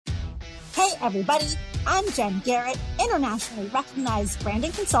Hey everybody, I'm Jen Garrett, internationally recognized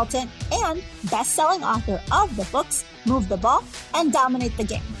branding consultant and best-selling author of the books Move the Ball and Dominate the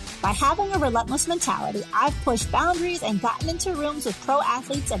Game. By having a relentless mentality, I've pushed boundaries and gotten into rooms with pro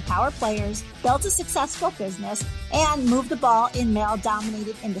athletes and power players, built a successful business, and moved the ball in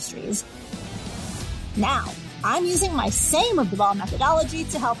male-dominated industries. Now, I'm using my same Move the Ball methodology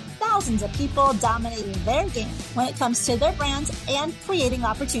to help thousands of people dominate their game when it comes to their brands and creating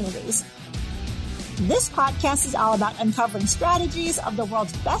opportunities. This podcast is all about uncovering strategies of the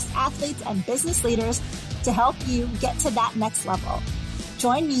world's best athletes and business leaders to help you get to that next level.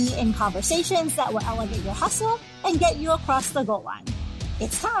 Join me in conversations that will elevate your hustle and get you across the goal line.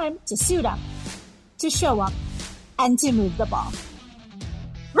 It's time to suit up, to show up, and to move the ball.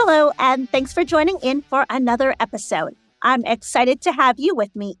 Hello, and thanks for joining in for another episode. I'm excited to have you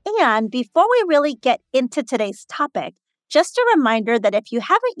with me. And before we really get into today's topic, just a reminder that if you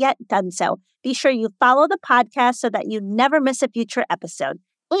haven't yet done so, be sure you follow the podcast so that you never miss a future episode.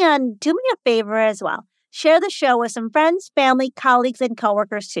 And do me a favor as well. Share the show with some friends, family, colleagues, and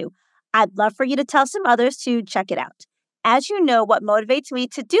coworkers too. I'd love for you to tell some others to check it out. As you know, what motivates me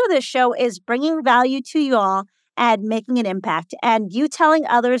to do this show is bringing value to you all and making an impact. And you telling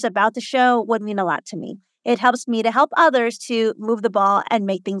others about the show would mean a lot to me. It helps me to help others to move the ball and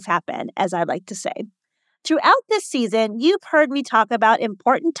make things happen, as I like to say. Throughout this season, you've heard me talk about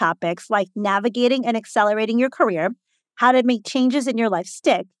important topics like navigating and accelerating your career, how to make changes in your life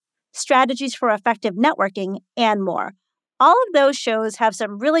stick, strategies for effective networking, and more. All of those shows have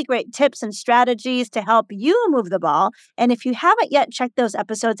some really great tips and strategies to help you move the ball. And if you haven't yet checked those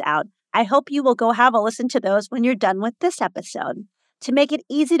episodes out, I hope you will go have a listen to those when you're done with this episode. To make it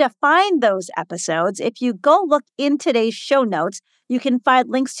easy to find those episodes, if you go look in today's show notes, you can find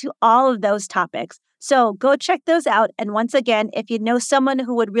links to all of those topics. So go check those out. And once again, if you know someone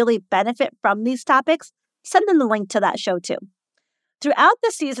who would really benefit from these topics, send them the link to that show too. Throughout the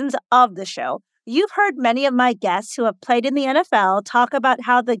seasons of the show, you've heard many of my guests who have played in the NFL talk about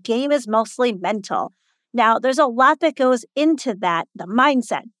how the game is mostly mental. Now, there's a lot that goes into that, the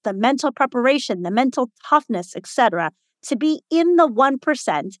mindset, the mental preparation, the mental toughness, etc. To be in the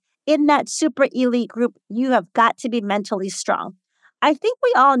 1%, in that super elite group, you have got to be mentally strong. I think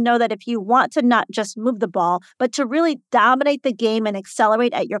we all know that if you want to not just move the ball, but to really dominate the game and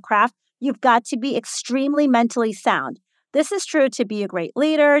accelerate at your craft, you've got to be extremely mentally sound. This is true to be a great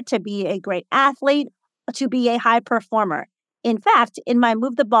leader, to be a great athlete, to be a high performer. In fact, in my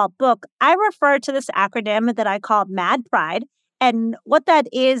Move the Ball book, I refer to this acronym that I call MAD Pride. And what that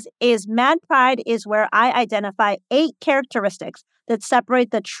is MAD Pride is where I identify 8 characteristics that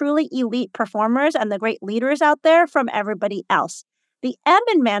separate the truly elite performers and the great leaders out there from everybody else. The M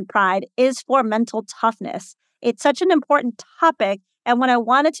in MAD Pride is for mental toughness. It's such an important topic. And what I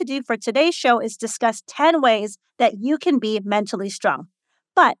wanted to do for today's show is discuss 10 ways that you can be mentally strong.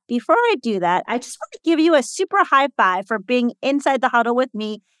 But before I do that, I just want to give you a super high five for being inside the huddle with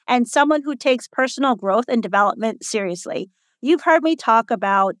me and someone who takes personal growth and development seriously. You've heard me talk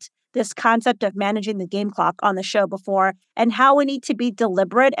about this concept of managing the game clock on the show before and how we need to be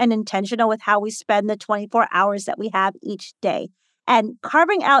deliberate and intentional with how we spend the 24 hours that we have each day. And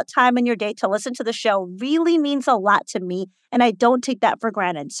carving out time in your day to listen to the show really means a lot to me, and I don't take that for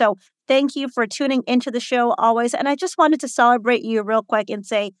granted. So thank you for tuning into the show always. And I just wanted to celebrate you real quick and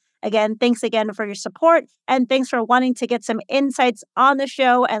say, again, thanks again for your support. And thanks for wanting to get some insights on the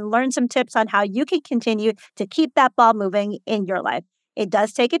show and learn some tips on how you can continue to keep that ball moving in your life. It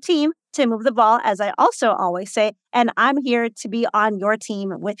does take a team to move the ball, as I also always say, and I'm here to be on your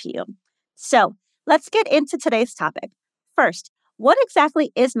team with you. So let's get into today's topic. First, what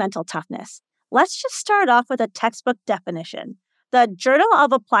exactly is mental toughness? Let's just start off with a textbook definition. The Journal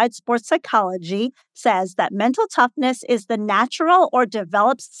of Applied Sports Psychology says that mental toughness is the natural or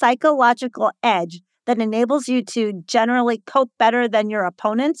developed psychological edge that enables you to generally cope better than your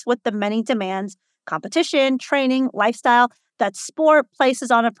opponents with the many demands, competition, training, lifestyle that sport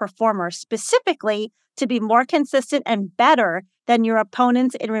places on a performer, specifically to be more consistent and better than your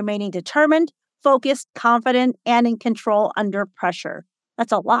opponents in remaining determined, focused, confident, and in control under pressure.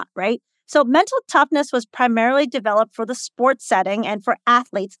 That's a lot, right? So mental toughness was primarily developed for the sports setting and for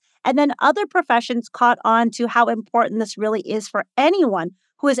athletes, and then other professions caught on to how important this really is for anyone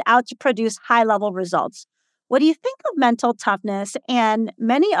who is out to produce high-level results. What do you think of mental toughness? And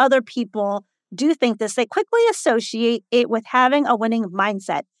many other people do think this. They quickly associate it with having a winning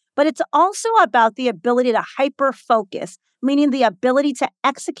mindset, but it's also about the ability to hyper-focus, meaning the ability to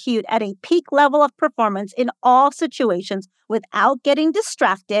execute at a peak level of performance in all situations without getting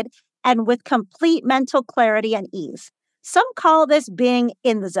distracted and with complete mental clarity and ease. Some call this being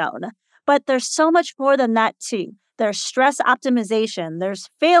in the zone. But there's so much more than that too. There's stress optimization, there's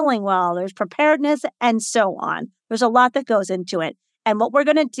failing well, there's preparedness, and so on. There's a lot that goes into it. And what we're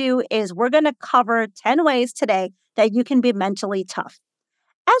going to do is we're going to cover 10 ways today that you can be mentally tough.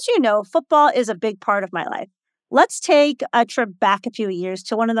 As you know, football is a big part of my life. Let's take a trip back a few years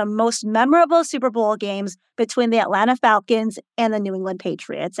to one of the most memorable Super Bowl games between the Atlanta Falcons and the New England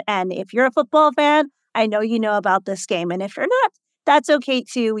Patriots. And if you're a football fan, I know you know about this game. And if you're not, that's okay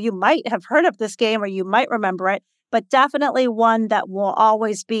too. You might have heard of this game or you might remember it, but definitely one that will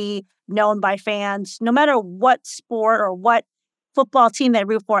always be known by fans. No matter what sport or what football team they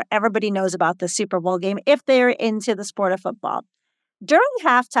root for, everybody knows about the Super Bowl game if they're into the sport of football. During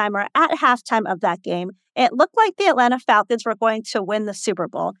halftime or at halftime of that game, it looked like the Atlanta Falcons were going to win the Super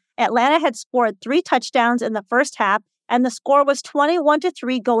Bowl. Atlanta had scored 3 touchdowns in the first half, and the score was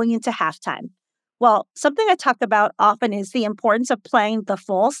 21-3 going into halftime. Well, something I talk about often is the importance of playing the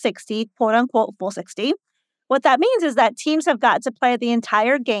full 60, quote unquote, full 60. What that means is that teams have got to play the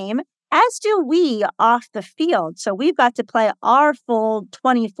entire game, as do we off the field. So we've got to play our full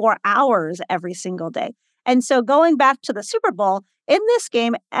 24 hours every single day. And so going back to the Super Bowl, in this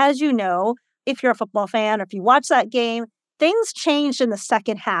game, as you know, if you're a football fan or if you watch that game, things changed in the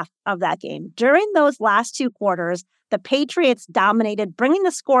second half of that game. During those last 2 quarters, the Patriots dominated, bringing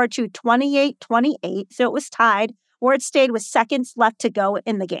the score to 28-28. So it was tied, where it stayed with seconds left to go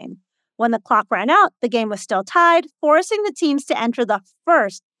in the game. When the clock ran out, the game was still tied, forcing the teams to enter the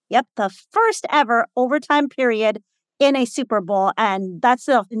first ever overtime period in a Super Bowl. And that's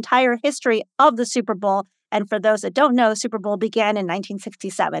the entire history of the Super Bowl. And for those that don't know, Super Bowl began in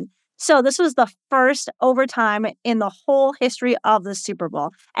 1967. So this was the first overtime in the whole history of the Super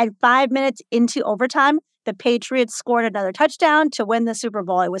Bowl. And 5 minutes into overtime, the Patriots scored another touchdown to win the Super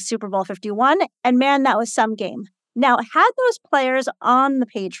Bowl. It was Super Bowl 51. And man, that was some game. Now, had those players on the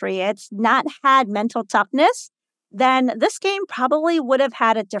Patriots not had mental toughness, then this game probably would have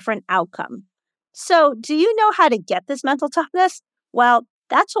had a different outcome. So do you know how to get this mental toughness? Well,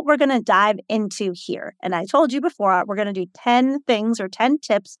 that's what we're going to dive into here. And I told you before, we're going to do 10 things or 10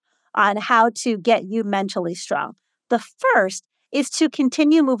 tips on how to get you mentally strong. The first is to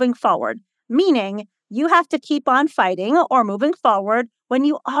continue moving forward, meaning you have to keep on fighting or moving forward when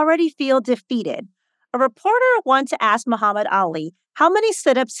you already feel defeated. A reporter once asked Muhammad Ali how many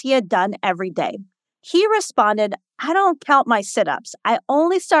sit-ups he had done every day. He responded, "I don't count my sit-ups. I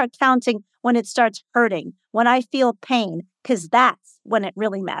only start counting when it starts hurting, when I feel pain, because that's when it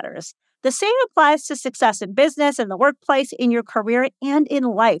really matters." The same applies to success in business, in the workplace, in your career, and in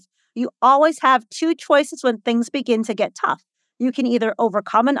life. You always have 2 choices when things begin to get tough. You can either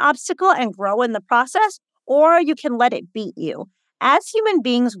overcome an obstacle and grow in the process, or you can let it beat you. As human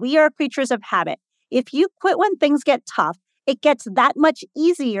beings, we are creatures of habit. If you quit when things get tough, it gets that much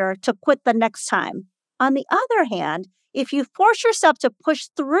easier to quit the next time. On the other hand, if you force yourself to push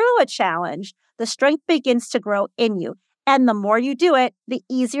through a challenge, the strength begins to grow in you. And the more you do it, the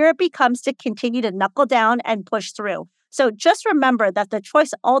easier it becomes to continue to knuckle down and push through. So just remember that the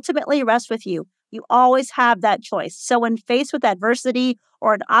choice ultimately rests with you. You always have that choice. So when faced with adversity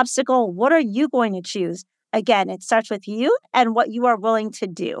or an obstacle, what are you going to choose? Again, it starts with you and what you are willing to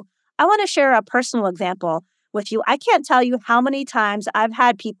do. I want to share a personal example with you. I can't tell you how many times I've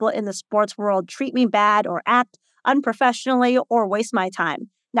had people in the sports world treat me bad or act unprofessionally or waste my time.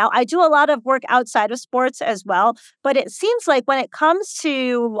 Now, I do a lot of work outside of sports as well, but it seems like when it comes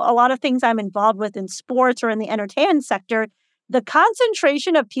to a lot of things I'm involved with in sports or in the entertainment sector, the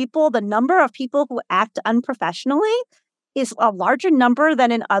concentration of people, the number of people who act unprofessionally is a larger number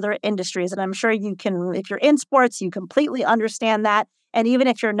than in other industries. And I'm sure you can, if you're in sports, you completely understand that. And even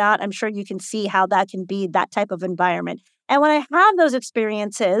if you're not, I'm sure you can see how that can be that type of environment. And when I have those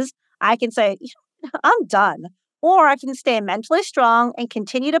experiences, I can say, I'm done. Or I can stay mentally strong and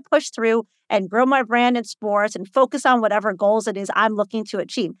continue to push through and grow my brand in sports and focus on whatever goals it is I'm looking to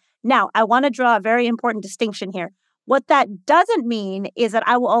achieve. Now, I want to draw a very important distinction here. What that doesn't mean is that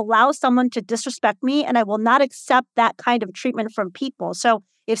I will allow someone to disrespect me and I will not accept that kind of treatment from people. So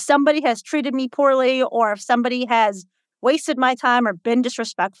if somebody has treated me poorly or if somebody has wasted my time or been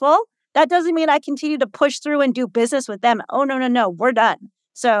disrespectful, that doesn't mean I continue to push through and do business with them. Oh, no, we're done.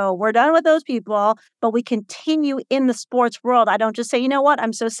 So we're done with those people, but we continue in the sports world. I don't just say, you know what,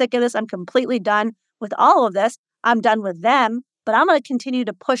 I'm so sick of this. I'm completely done with all of this. I'm done with them, but I'm going to continue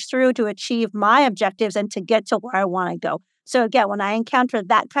to push through to achieve my objectives and to get to where I want to go. So again, when I encounter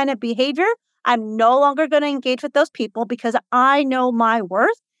that kind of behavior, I'm no longer going to engage with those people because I know my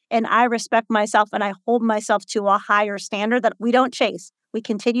worth and I respect myself and I hold myself to a higher standard that we don't chase. We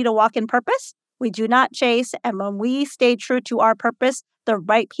continue to walk in purpose. We do not chase. And when we stay true to our purpose, the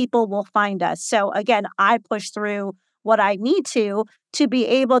right people will find us. So again, I push through what I need to be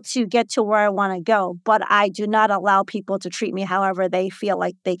able to get to where I want to go. But I do not allow people to treat me however they feel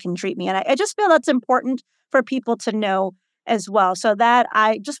like they can treat me. And I just feel that's important for people to know as well. So that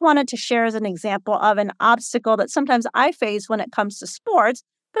I just wanted to share as an example of an obstacle that sometimes I face when it comes to sports.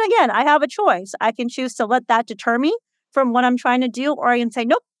 But again, I have a choice. I can choose to let that deter me from what I'm trying to do, or I can say,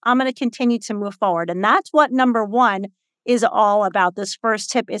 nope, I'm going to continue to move forward. And that's what number one is all about. This first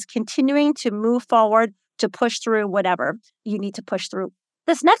tip is continuing to move forward, to push through whatever you need to push through.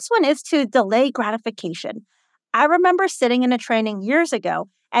 This next one is to delay gratification. I remember sitting in a training years ago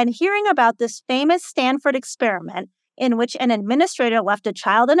and hearing about this famous Stanford experiment in which an administrator left a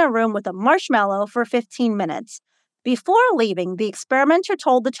child in a room with a marshmallow for 15 minutes. Before leaving, the experimenter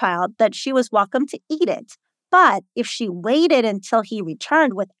told the child that she was welcome to eat it. But if she waited until he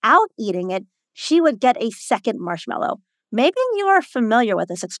returned without eating it, she would get a second marshmallow. Maybe you are familiar with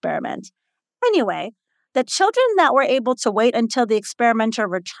this experiment. Anyway, the children that were able to wait until the experimenter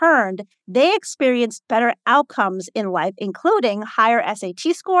returned, they experienced better outcomes in life, including higher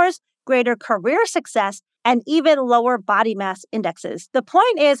SAT scores, greater career success, and even lower body mass indexes. The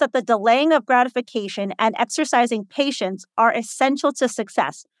point is that the delaying of gratification and exercising patience are essential to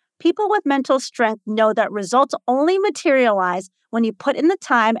success. People with mental strength know that results only materialize when you put in the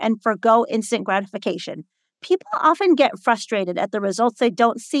time and forgo instant gratification. People often get frustrated at the results they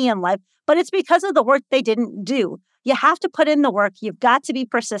don't see in life, but it's because of the work they didn't do. You have to put in the work. You've got to be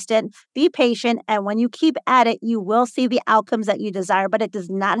persistent, be patient, and when you keep at it, you will see the outcomes that you desire, but it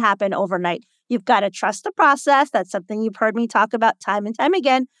does not happen overnight. You've got to trust the process. That's something you've heard me talk about time and time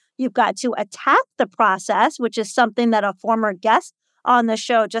again. You've got to attack the process, which is something that a former guest on the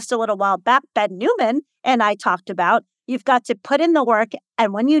show just a little while back, Ben Newman, and I talked about. You've got to put in the work,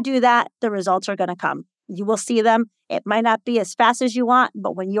 and when you do that, the results are going to come. You will see them. It might not be as fast as you want,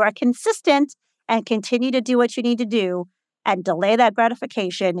 but when you are consistent and continue to do what you need to do and delay that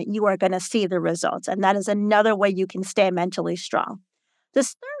gratification, you are going to see the results. And that is another way you can stay mentally strong.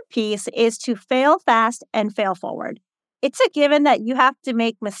 This third piece is to fail fast and fail forward. It's a given that you have to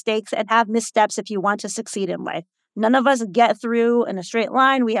make mistakes and have missteps if you want to succeed in life. None of us get through in a straight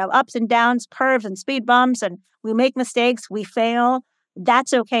line. We have ups and downs, curves and speed bumps, and we make mistakes, we fail.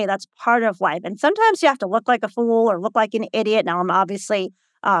 That's okay. That's part of life. And sometimes you have to look like a fool or look like an idiot. Now, I'm obviously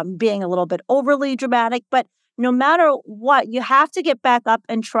being a little bit overly dramatic, but no matter what, you have to get back up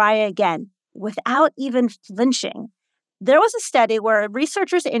and try again without even flinching. There was a study where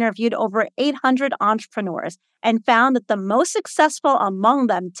researchers interviewed over 800 entrepreneurs and found that the most successful among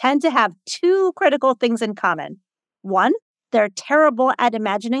them tend to have two critical things in common. One, they're terrible at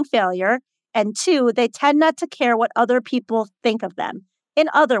imagining failure. And two, they tend not to care what other people think of them. In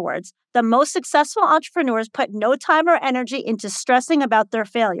other words, the most successful entrepreneurs put no time or energy into stressing about their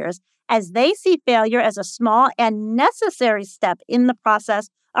failures, as they see failure as a small and necessary step in the process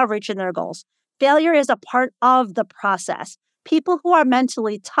of reaching their goals. Failure is a part of the process. People who are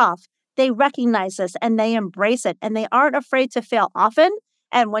mentally tough, they recognize this and they embrace it, and they aren't afraid to fail often.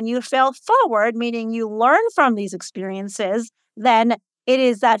 And when you fail forward, meaning you learn from these experiences, then it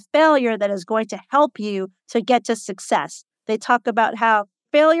is that failure that is going to help you to get to success. They talk about how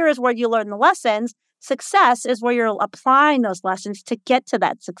failure is where you learn the lessons. Success is where you're applying those lessons to get to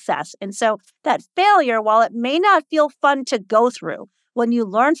that success. And so that failure, while it may not feel fun to go through, when you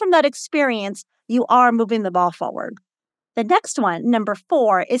learn from that experience, you are moving the ball forward. The next one, number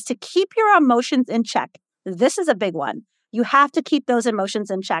 4, is to keep your emotions in check. This is a big one. You have to keep those emotions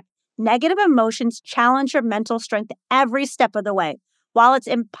in check. Negative emotions challenge your mental strength every step of the way. While it's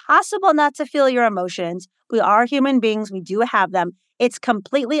impossible not to feel your emotions, we are human beings, we do have them. It's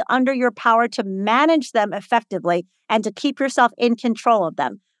completely under your power to manage them effectively and to keep yourself in control of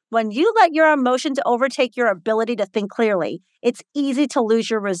them. When you let your emotions overtake your ability to think clearly, it's easy to lose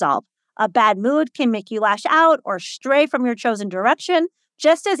your resolve. A bad mood can make you lash out or stray from your chosen direction,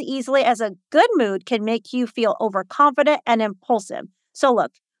 just as easily as a good mood can make you feel overconfident and impulsive. So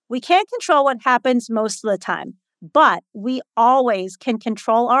look, we can't control what happens most of the time, but we always can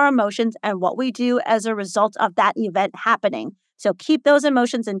control our emotions and what we do as a result of that event happening. So keep those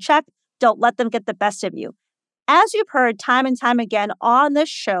emotions in check. Don't let them get the best of you. As you've heard time and time again on this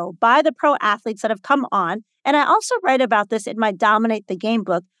show by the pro athletes that have come on, and I also write about this in my Dominate the Game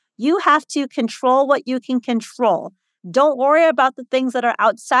book, you have to control what you can control. Don't worry about the things that are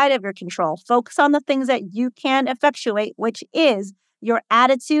outside of your control. Focus on the things that you can effectuate, which is your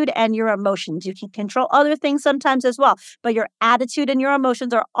attitude and your emotions. You can control other things sometimes as well, but your attitude and your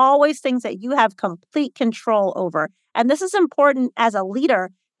emotions are always things that you have complete control over. And this is important as a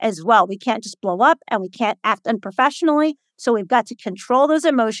leader as well. We can't just blow up and we can't act unprofessionally. So we've got to control those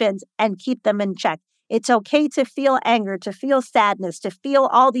emotions and keep them in check. It's okay to feel anger, to feel sadness, to feel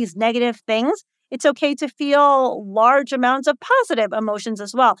all these negative things. It's okay to feel large amounts of positive emotions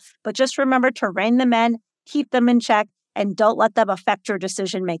as well. But just remember to rein them in, keep them in check, and don't let them affect your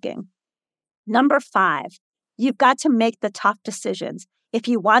decision making. Number 5, you've got to make the tough decisions. If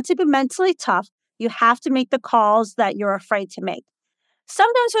you want to be mentally tough, you have to make the calls that you're afraid to make.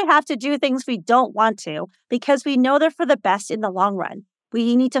 Sometimes we have to do things we don't want to because we know they're for the best in the long run.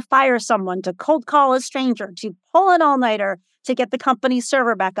 We need to fire someone, to cold call a stranger, to pull an all-nighter to get the company's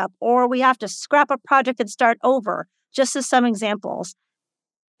server back up, or we have to scrap a project and start over, just as some examples.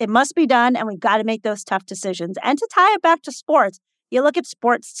 It must be done, and we've got to make those tough decisions. And to tie it back to sports, you look at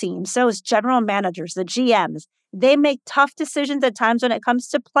sports teams, so as general managers, the GMs, they make tough decisions at times when it comes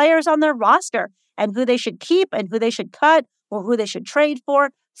to players on their roster and who they should keep and who they should cut or who they should trade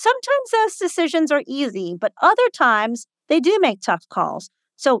for. Sometimes those decisions are easy, but other times they do make tough calls.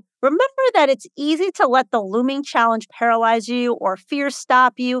 So remember that it's easy to let the looming challenge paralyze you or fear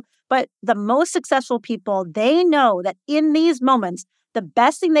stop you, but the most successful people, they know that in these moments, the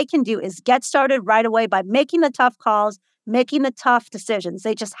best thing they can do is get started right away by making the tough calls, making the tough decisions.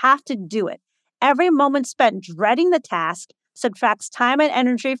 They just have to do it. Every moment spent dreading the task subtracts time and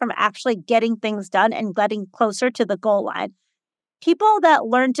energy from actually getting things done and getting closer to the goal line. People that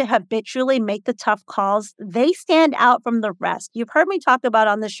learn to habitually make the tough calls, they stand out from the rest. You've heard me talk about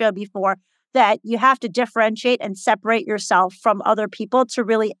on the show before that you have to differentiate and separate yourself from other people to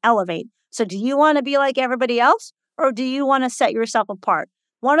really elevate. So do you want to be like everybody else, or do you want to set yourself apart?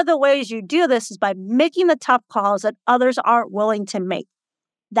 One of the ways you do this is by making the tough calls that others aren't willing to make.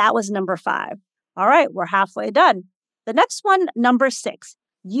 That was number 5. All right, we're halfway done. The next one, number 6,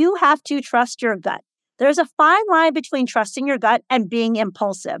 you have to trust your gut. There's a fine line between trusting your gut and being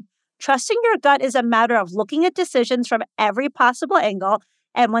impulsive. Trusting your gut is a matter of looking at decisions from every possible angle,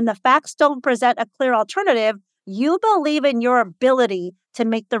 and when the facts don't present a clear alternative, you believe in your ability to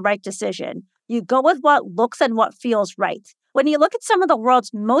make the right decision. You go with what looks and what feels right. When you look at some of the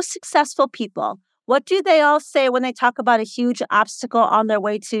world's most successful people, what do they all say when they talk about a huge obstacle on their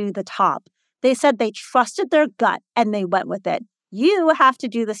way to the top? They said they trusted their gut and they went with it. You have to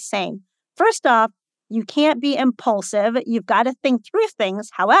do the same. First off, you can't be impulsive. You've got to think through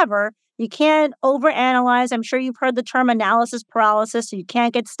things. However, you can't overanalyze. I'm sure you've heard the term analysis paralysis, so you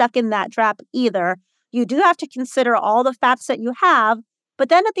can't get stuck in that trap either. You do have to consider all the facts that you have, but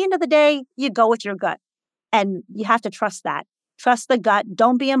then at the end of the day, you go with your gut. And you have to trust that. Trust the gut.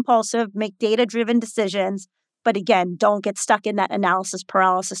 Don't be impulsive. Make data-driven decisions. But again, don't get stuck in that analysis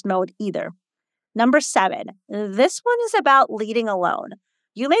paralysis mode either. Number 7, this one is about leading alone.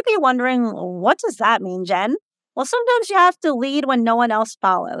 You may be wondering, what does that mean, Jen? Well, sometimes you have to lead when no one else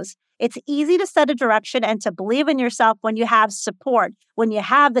follows. It's easy to set a direction and to believe in yourself when you have support, when you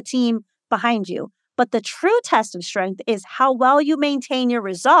have the team behind you. But the true test of strength is how well you maintain your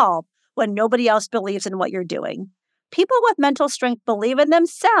resolve when nobody else believes in what you're doing. People with mental strength believe in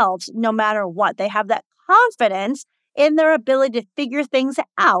themselves no matter what. They have that confidence in their ability to figure things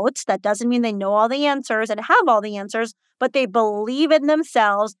out. That doesn't mean they know all the answers and have all the answers, but they believe in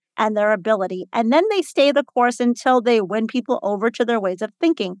themselves and their ability. And then they stay the course until they win people over to their ways of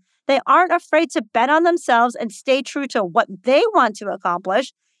thinking. They aren't afraid to bet on themselves and stay true to what they want to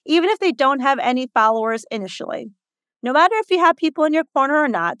accomplish, even if they don't have any followers initially. No matter if you have people in your corner or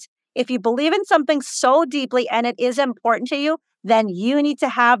not, if you believe in something so deeply and it is important to you, then you need to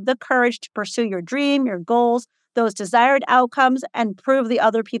have the courage to pursue your dream, your goals, those desired outcomes, and prove the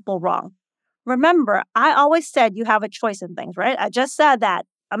other people wrong. Remember, I always said you have a choice in things, right? I just said that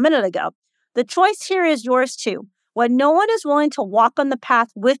a minute ago. The choice here is yours too. When no one is willing to walk on the path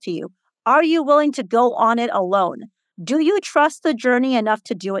with you, are you willing to go on it alone? Do you trust the journey enough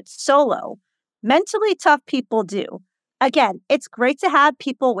to do it solo? Mentally tough people do. Again, it's great to have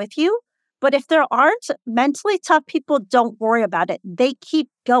people with you, but if there aren't, mentally tough people don't worry about it. They keep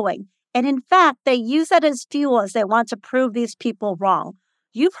going. And in fact, they use that as fuel as they want to prove these people wrong.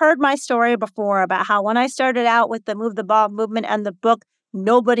 You've heard my story before about how when I started out with the Move the Ball movement and the book,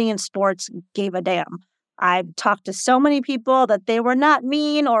 nobody in sports gave a damn. I've talked to so many people that they were not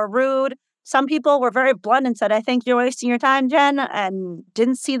mean or rude. Some people were very blunt and said, I think you're wasting your time, Jen, and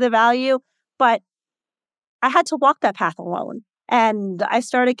didn't see the value. But I had to walk that path alone. And I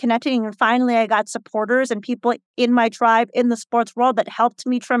started connecting, and finally I got supporters and people in my tribe in the sports world that helped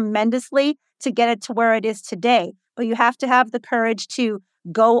me tremendously to get it to where it is today. But you have to have the courage to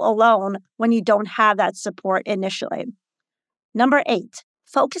go alone when you don't have that support initially. Number 8,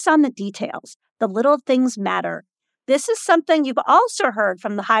 focus on the details. The little things matter. This is something you've also heard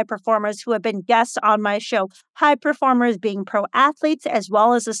from the high performers who have been guests on my show. High performers being pro athletes, as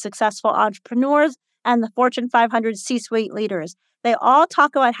well as the successful entrepreneurs and the Fortune 500 C-suite leaders. They all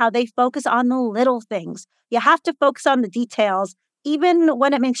talk about how they focus on the little things. You have to focus on the details, even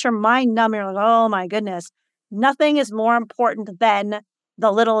when it makes your mind numb. You're like, oh my goodness, nothing is more important than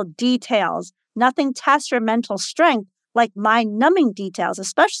the little details. Nothing tests your mental strength like mind-numbing details,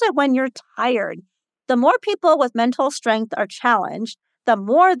 especially when you're tired. The more people with mental strength are challenged, the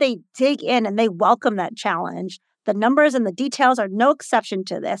more they dig in and they welcome that challenge. The numbers and the details are no exception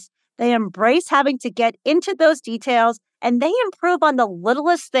to this. They embrace having to get into those details and they improve on the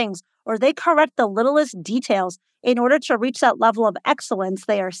littlest things, or they correct the littlest details in order to reach that level of excellence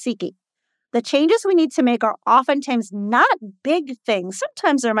they are seeking. The changes we need to make are oftentimes not big things.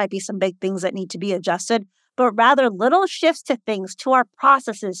 Sometimes there might be some big things that need to be adjusted, but rather little shifts to things, to our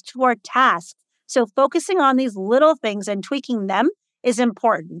processes, to our tasks. So focusing on these little things and tweaking them is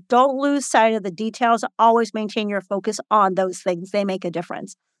important. Don't lose sight of the details. Always maintain your focus on those things. They make a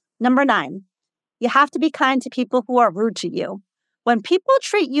difference. Number 9, you have to be kind to people who are rude to you. When people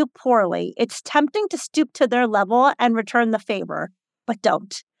treat you poorly, it's tempting to stoop to their level and return the favor, but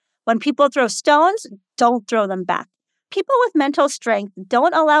don't. When people throw stones, don't throw them back. People with mental strength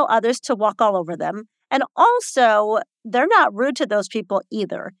don't allow others to walk all over them. And also, they're not rude to those people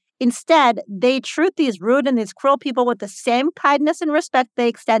either. Instead, they treat these rude and these cruel people with the same kindness and respect they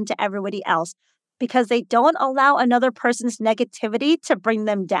extend to everybody else because they don't allow another person's negativity to bring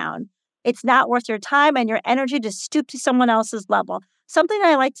them down. It's not worth your time and your energy to stoop to someone else's level. Something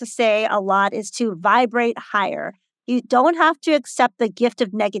I like to say a lot is to vibrate higher. You don't have to accept the gift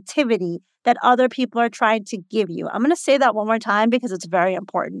of negativity that other people are trying to give you. I'm going to say that one more time because it's very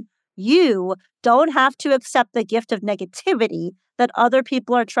important. You don't have to accept the gift of negativity that other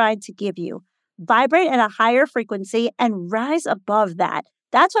people are trying to give you. Vibrate at a higher frequency and rise above that.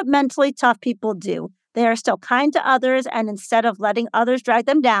 That's what mentally tough people do. They are still kind to others, and instead of letting others drag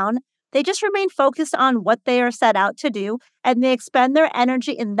them down, they just remain focused on what they are set out to do, and they expend their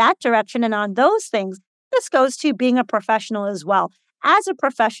energy in that direction and on those things. This goes to being a professional as well. As a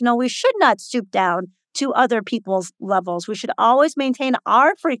professional, we should not stoop down to other people's levels. We should always maintain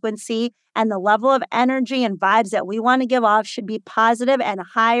our frequency, and the level of energy and vibes that we want to give off should be positive and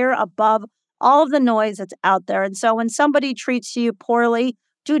higher above all of the noise that's out there. And so when somebody treats you poorly,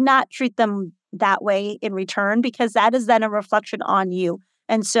 do not treat them that way in return, because that is then a reflection on you.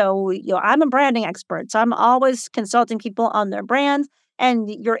 And so, I'm a branding expert, so I'm always consulting people on their brands. And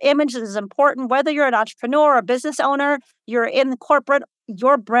your image is important, whether you're an entrepreneur or a business owner, you're in corporate,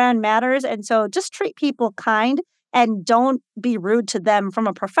 your brand matters. And so just treat people kind and don't be rude to them from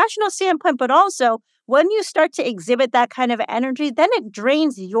a professional standpoint. But also, when you start to exhibit that kind of energy, then it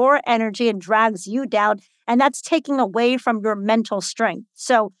drains your energy and drags you down. And that's taking away from your mental strength.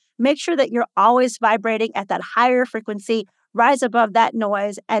 So make sure that you're always vibrating at that higher frequency. Rise above that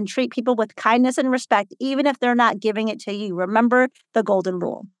noise and treat people with kindness and respect, even if they're not giving it to you. Remember the golden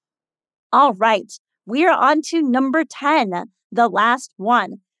rule. All right, we are on to number 10, the last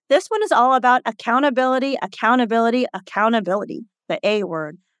one. This one is all about accountability, accountability, accountability, the A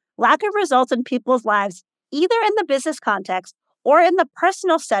word. Lack of results in people's lives, either in the business context or in the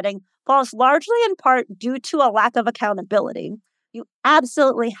personal setting, falls largely in part due to a lack of accountability. You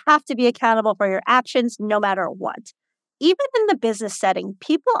absolutely have to be accountable for your actions no matter what. Even in the business setting,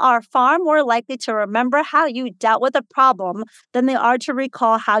 people are far more likely to remember how you dealt with a problem than they are to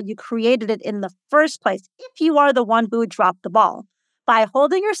recall how you created it in the first place, if you are the one who dropped the ball. By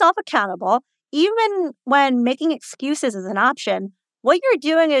holding yourself accountable, even when making excuses is an option, what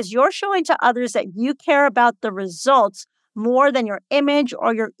you're doing is you're showing to others that you care about the results more than your image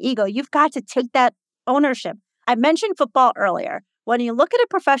or your ego. You've got to take that ownership. I mentioned football earlier. When you look at a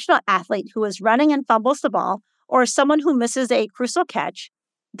professional athlete who is running and fumbles the ball, or someone who misses a crucial catch,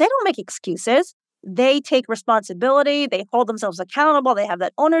 they don't make excuses. They take responsibility. They hold themselves accountable. They have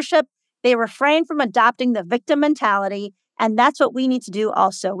that ownership. They refrain from adopting the victim mentality. And that's what we need to do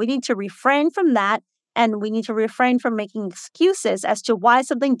also. We need to refrain from that. And we need to refrain from making excuses as to why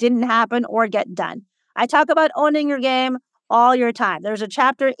something didn't happen or get done. I talk about owning your game all your time. There's a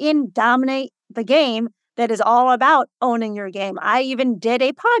chapter in Dominate the Game that is all about owning your game. I even did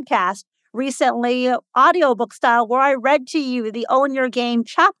a podcast recently, audiobook style, where I read to you the Own Your Game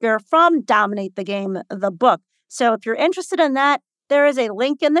chapter from Dominate the Game, the book. So if you're interested in that, there is a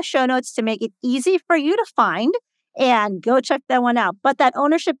link in the show notes to make it easy for you to find, and go check that one out. But that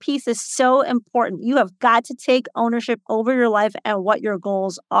ownership piece is so important. You have got to take ownership over your life and what your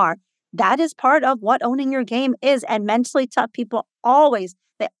goals are. That is part of what owning your game is. And mentally tough people always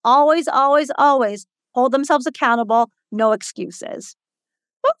hold themselves accountable, no excuses.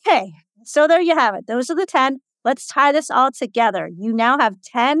 Okay, so there you have it. Those are the 10. Let's tie this all together. You now have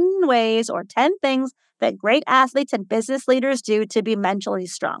 10 ways or 10 things that great athletes and business leaders do to be mentally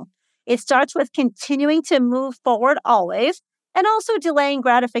strong. It starts with continuing to move forward always and also delaying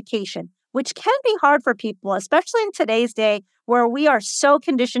gratification, which can be hard for people, especially in today's day where we are so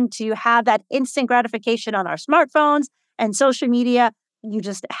conditioned to have that instant gratification on our smartphones and social media. You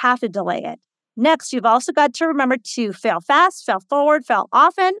just have to delay it. Next, you've also got to remember to fail fast, fail forward, fail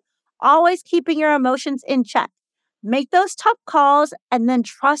often, always keeping your emotions in check. Make those tough calls and then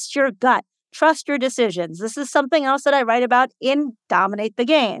trust your gut. Trust your decisions. This is something else that I write about in Dominate the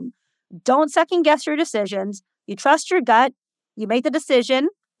Game. Don't second guess your decisions. You trust your gut. You make the decision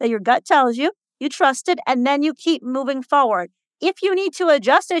that your gut tells you. You trust it, and then you keep moving forward. If you need to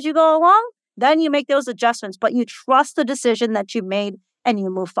adjust as you go along, then you make those adjustments, but you trust the decision that you made and you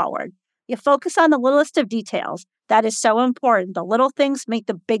move forward. You focus on the littlest of details. That is so important. The little things make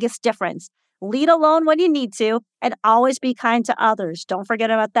the biggest difference. Lead alone when you need to, and always be kind to others. Don't forget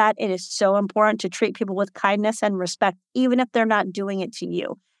about that. It is so important to treat people with kindness and respect, even if they're not doing it to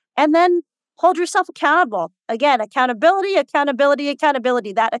you. And then hold yourself accountable. Again, accountability, accountability,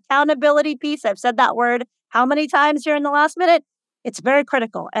 accountability. That accountability piece, I've said that word how many times here in the last minute? It's very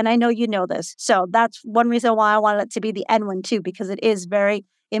critical, and I know you know this. So that's one reason why I wanted it to be the N one too, because it is very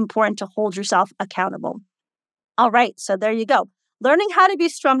important to hold yourself accountable. All right, so there you go. Learning how to be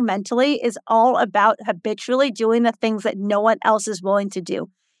strong mentally is all about habitually doing the things that no one else is willing to do.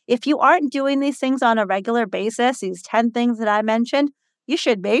 If you aren't doing these things on a regular basis, these 10 things that I mentioned, you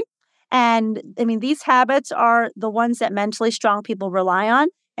should be. And I mean, these habits are the ones that mentally strong people rely on.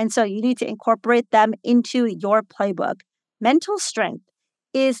 And so you need to incorporate them into your playbook. Mental strength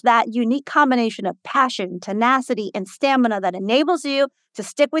is that unique combination of passion, tenacity, and stamina that enables you to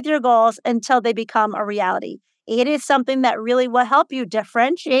stick with your goals until they become a reality. It is something that really will help you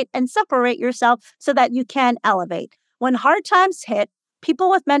differentiate and separate yourself so that you can elevate. When hard times hit, people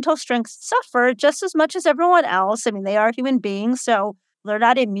with mental strength suffer just as much as everyone else. I mean, they are human beings, so they're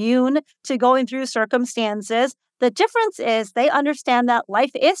not immune to going through circumstances. The difference is they understand that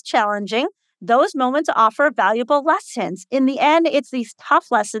life is challenging. Those moments offer valuable lessons. In the end, it's these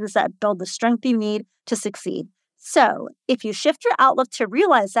tough lessons that build the strength you need to succeed. So if you shift your outlook to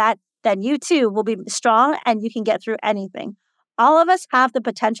realize that, then you too will be strong and you can get through anything. All of us have the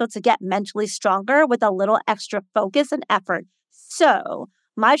potential to get mentally stronger with a little extra focus and effort. So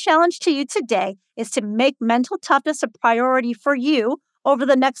my challenge to you today is to make mental toughness a priority for you over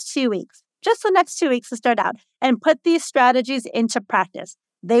the next 2 weeks, just the next 2 weeks to start out, and put these strategies into practice.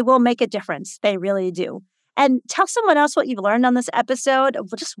 They will make a difference. They really do. And tell someone else what you've learned on this episode,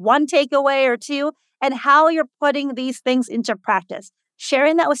 just one takeaway or two, and how you're putting these things into practice.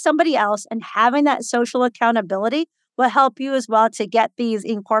 Sharing that with somebody else and having that social accountability will help you as well to get these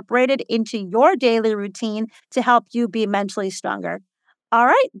incorporated into your daily routine to help you be mentally stronger. All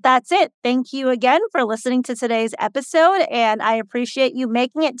right, that's it. Thank you again for listening to today's episode, and I appreciate you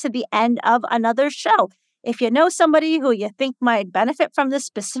making it to the end of another show. If you know somebody who you think might benefit from this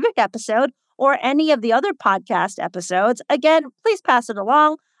specific episode or any of the other podcast episodes, again, please pass it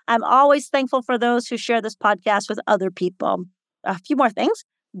along. I'm always thankful for those who share this podcast with other people. A few more things.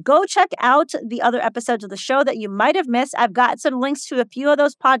 Go check out the other episodes of the show that you might have missed. I've got some links to a few of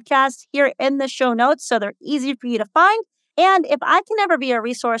those podcasts here in the show notes, so they're easy for you to find. And if I can ever be a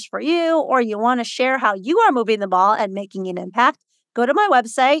resource for you, or you want to share how you are moving the ball and making an impact, go to my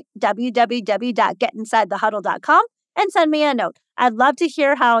website, www.getinsidethehuddle.com, and send me a note. I'd love to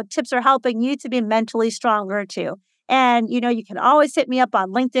hear how tips are helping you to be mentally stronger too. And, you can always hit me up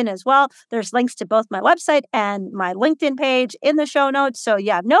on LinkedIn as well. There's links to both my website and my LinkedIn page in the show notes. So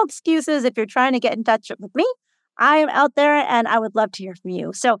you have no excuses if you're trying to get in touch with me. I am out there and I would love to hear from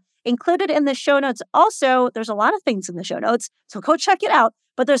you. So included in the show notes also, there's a lot of things in the show notes. So go check it out.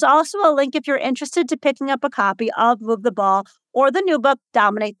 But there's also a link if you're interested to picking up a copy of Move the Ball or the new book,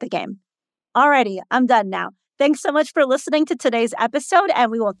 Dominate the Game. Alrighty, I'm done now. Thanks so much for listening to today's episode,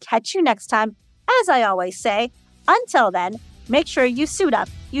 and we will catch you next time. As I always say, until then, make sure you suit up,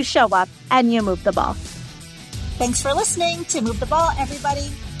 you show up, and you move the ball. Thanks for listening to Move the Ball,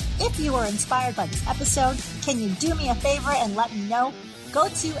 everybody. If you were inspired by this episode, can you do me a favor and let me know? Go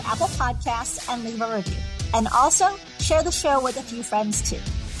to Apple Podcasts and leave a review. And also, share the show with a few friends too.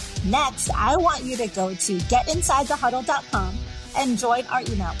 Next, I want you to go to getinsidethehuddle.com and join our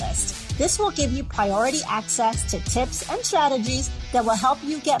email list. This will give you priority access to tips and strategies that will help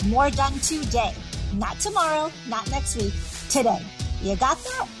you get more done today. Not tomorrow, not next week, today. You got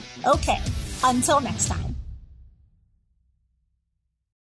that? Okay, until next time.